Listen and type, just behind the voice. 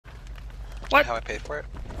What? How I paid for it?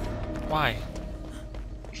 Why?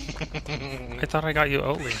 I thought I got you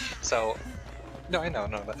Oatly. So, no, I know,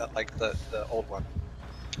 no, like the old one.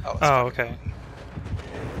 Oh, it's Oh, okay.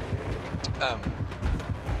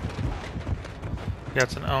 Yeah,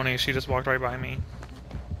 it's an Oni. She just walked right by me.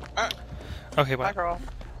 Okay, Bye, bye. girl.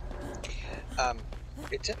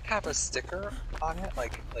 It didn't have a sticker on it,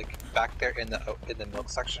 like back there in the milk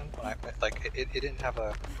section. When I like it didn't have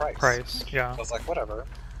a price. Price, yeah. I was like, whatever.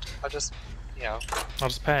 I'll just, I'll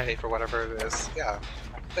just pay pay. for whatever it is. Yeah,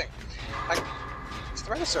 thing. I to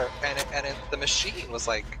the register, and the machine was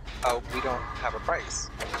like, oh, we don't have a price.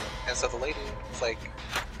 And so the lady was like,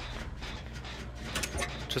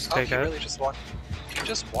 Just oh, take you it. really just walk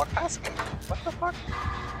past me. What the fuck?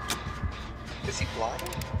 Is he blind?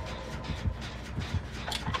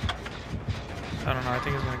 I don't know. I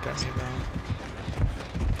think he's gonna get me though.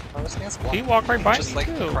 Oh, this man's blind. He walked right by just, me like,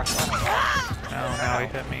 too. crushed on me. Oh, now he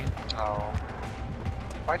hit me. Oh.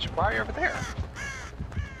 Why are you over there?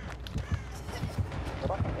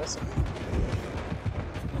 What am I missing?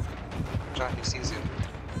 John, he sees you.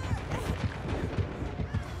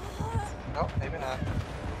 Oh, maybe not.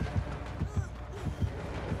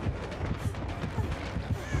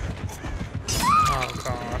 Oh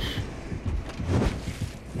gosh.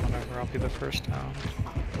 Whatever, I'll be the first down.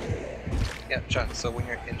 Yeah, John, so when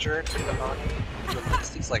you're injured in the body, you'll notice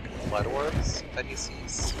these, like, blood orbs that he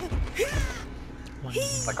sees.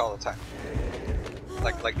 Like, all the time.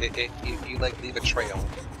 Like you like, leave a trail.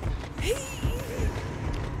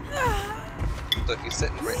 So if you sit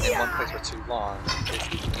in one place for too long, you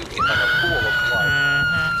get, like, a pool of blood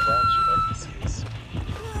around you that he sees.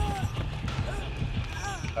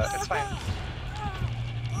 It's fine.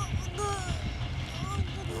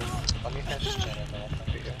 Let me finish Jen and then I'll come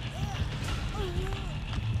to you.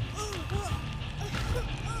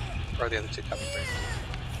 Or are the other two coming for you?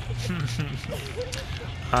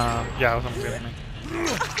 Yeah, someone's getting me.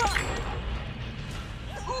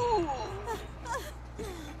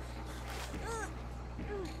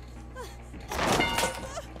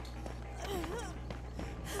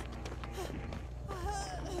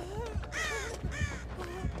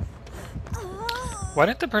 Why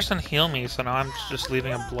didn't the person heal me, so now I'm just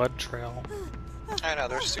leaving a blood trail? I know,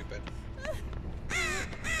 they're stupid.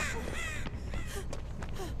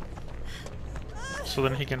 So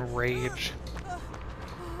then he can rage.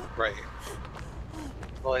 Right.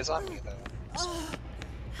 Well, he's on me, though.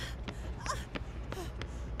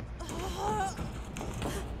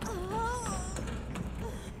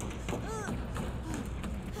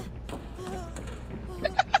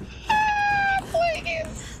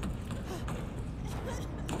 Please!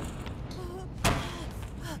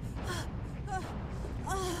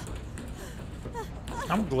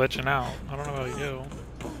 I'm glitching out. I don't know about you.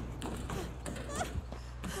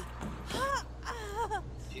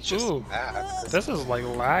 He's just Ooh, mad. this is like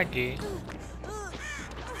laggy.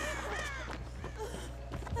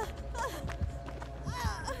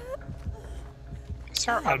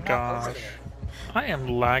 Sir, Oh my I'm not gosh. over there. I am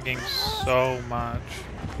lagging so much.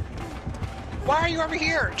 Why are you over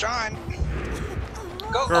here, John?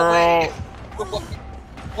 Go Girl. away!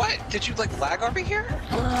 What? Did you, like, lag over here?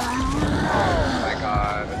 Oh my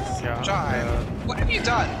god. Yeah, John, what have you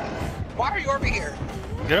done? Why are you over here?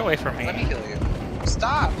 Get away from me. Let me heal you.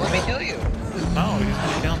 Stop! Let me heal you! No, he's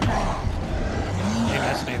gonna kill me. He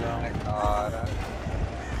missed me Oh though. my god.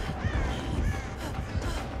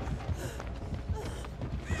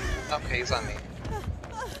 Okay, he's on me.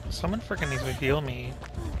 Someone freaking needs to heal me.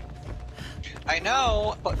 I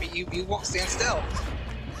know, but you won't stand still.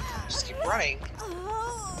 Just keep running.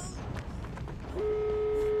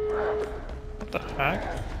 What the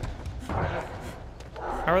heck?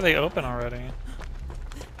 How are they open already?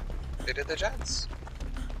 They did the jets.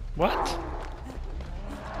 What?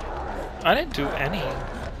 I didn't do any.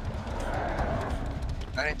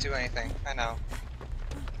 I didn't do anything. I know.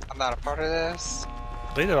 I'm not a part of this.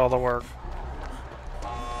 They did all the work.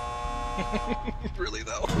 Really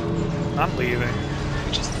though. I'm leaving.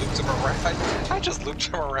 I just looped him around. I just looped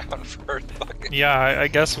him around for fucking. Yeah, I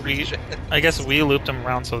guess we looped them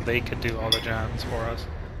around so they could do all the gens for us.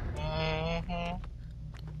 I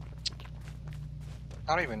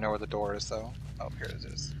don't even know where the door is though. Oh, here it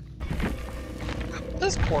is.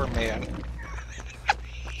 This poor man.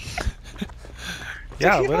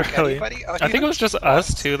 Yeah, he hook literally. anybody? Oh, I he think it was hooked just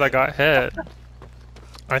us two that got hit.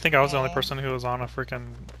 I think I was the only person who was on a freaking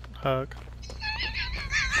hook.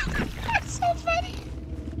 That's so funny.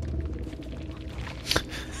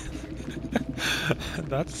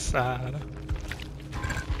 That's sad.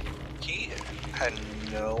 He had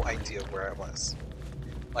no idea where I was.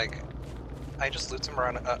 Like, I just looped him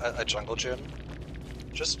around a jungle gym.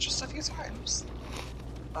 Just a few times.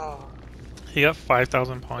 Oh. He got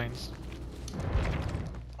 5,000 points.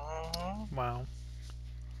 Mhm. Wow.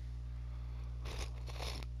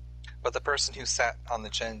 But the person who sat on the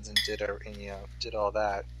gens and did did all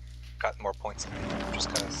that got more points than me, just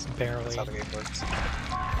because Barely. that's how the game works.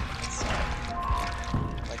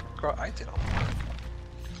 Like, girl, I did all that.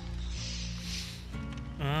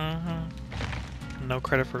 No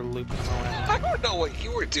credit for looping around. I don't know what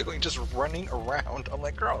you were doing, just running around. I'm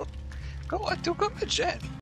like, girl, go to the gen.